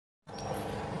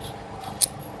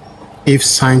If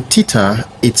sine theta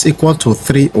is equal to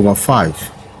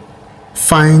 3/5,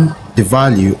 find the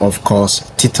value of cos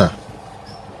theta.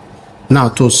 Now,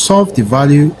 to solve the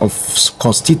value of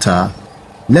cos theta,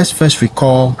 let's first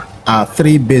recall our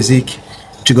three basic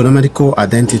trigonometrical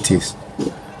identities: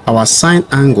 our sine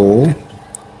angle,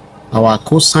 our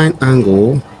cosine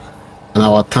angle, and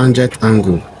our tangent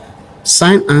angle.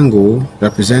 Sine angle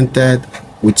represented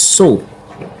with SO,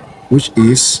 which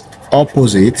is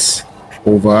opposites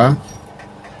over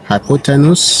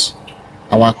hypotenuse.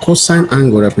 Our cosine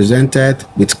angle represented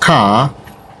with car,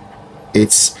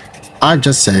 it's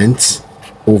adjacent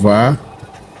over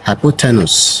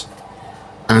hypotenuse.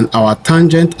 And our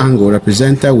tangent angle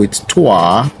represented with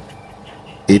TOA,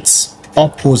 it's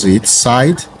opposite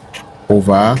side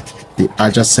over the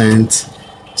adjacent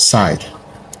side.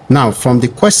 Now, from the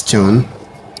question,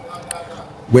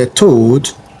 we're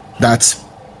told that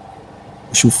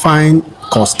we should find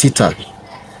cos theta.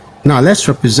 Now, let's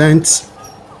represent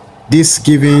this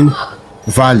given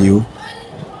value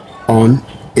on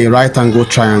a right angle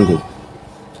triangle.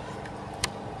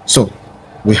 So,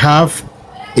 we have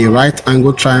a right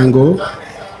angle triangle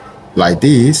like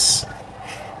this.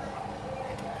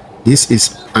 This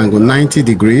is angle 90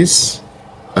 degrees,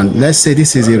 and let's say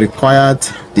this is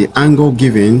the angle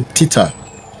given theta.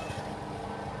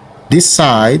 This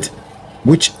side,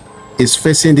 which is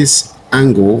facing this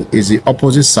angle, is the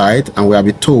opposite side, and we have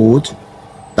been told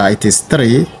that it is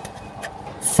 3.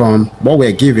 From what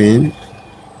we're given,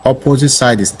 opposite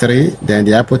side is 3, then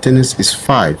the hypotenuse is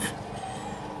 5.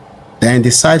 Then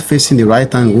the side facing the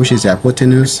right angle, which is the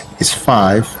hypotenuse, is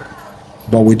 5,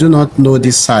 but we do not know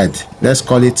this side. Let's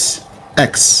call it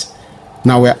x.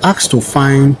 Now we're asked to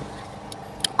find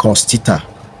cos theta,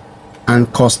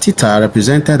 and cos theta,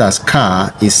 represented as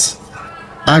car, is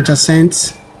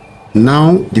adjacent.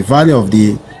 Now the value of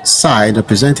the side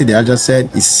representing the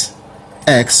adjacent is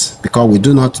x, because we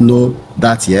do not know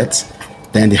that yet.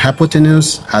 Then the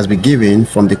hypotenuse has been given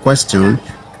from the question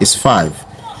is 5.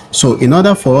 So in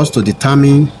order for us to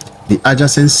determine the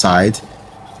adjacent side,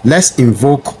 let's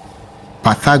invoke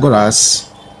Pythagoras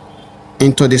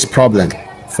into this problem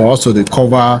for us to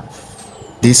recover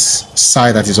this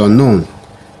side that is unknown.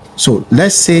 So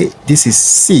let's say this is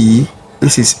C,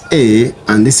 this is A,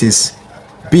 and this is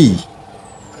B.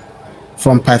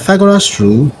 From Pythagoras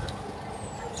rule,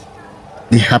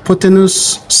 the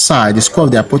hypotenuse side, the square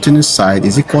of the hypotenuse side,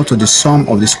 is equal to the sum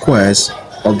of the squares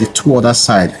of the two other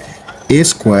sides, a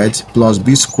squared plus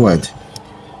b squared.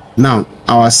 Now,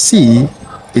 our C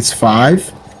is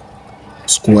 5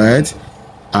 squared,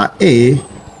 our A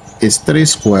is 3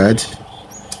 squared,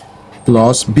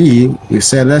 plus b, we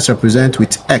said let's represent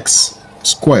with x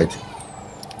squared.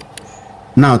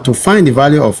 Now, to find the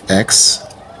value of x,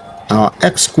 our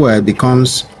x squared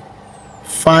becomes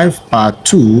 5 power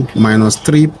 2 minus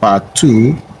 3 power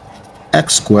 2,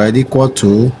 x squared equal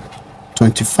to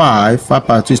 25. 5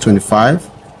 power 2 is 25,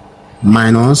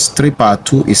 minus 3 power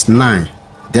 2 is 9.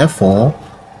 Therefore,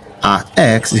 our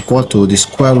x is equal to the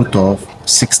square root of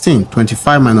 16.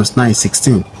 25 minus 9 is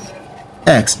 16.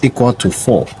 X equal to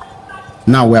 4.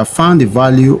 Now we have found the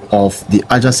value of the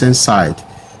adjacent side,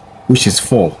 which is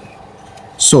 4.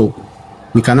 So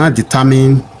we cannot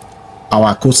determine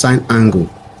our cosine angle,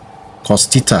 cos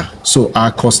theta. So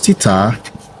our cos theta,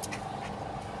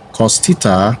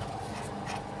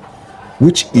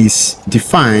 which is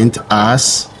defined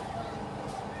as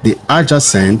the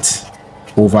adjacent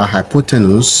over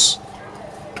hypotenuse,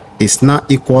 is now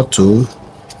equal to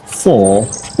 4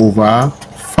 over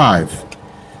 5.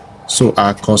 So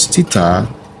our cos theta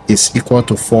is equal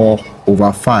to 4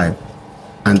 over 5.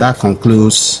 And that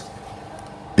concludes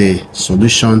the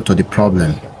solution to the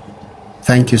problem.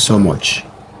 Thank you so much.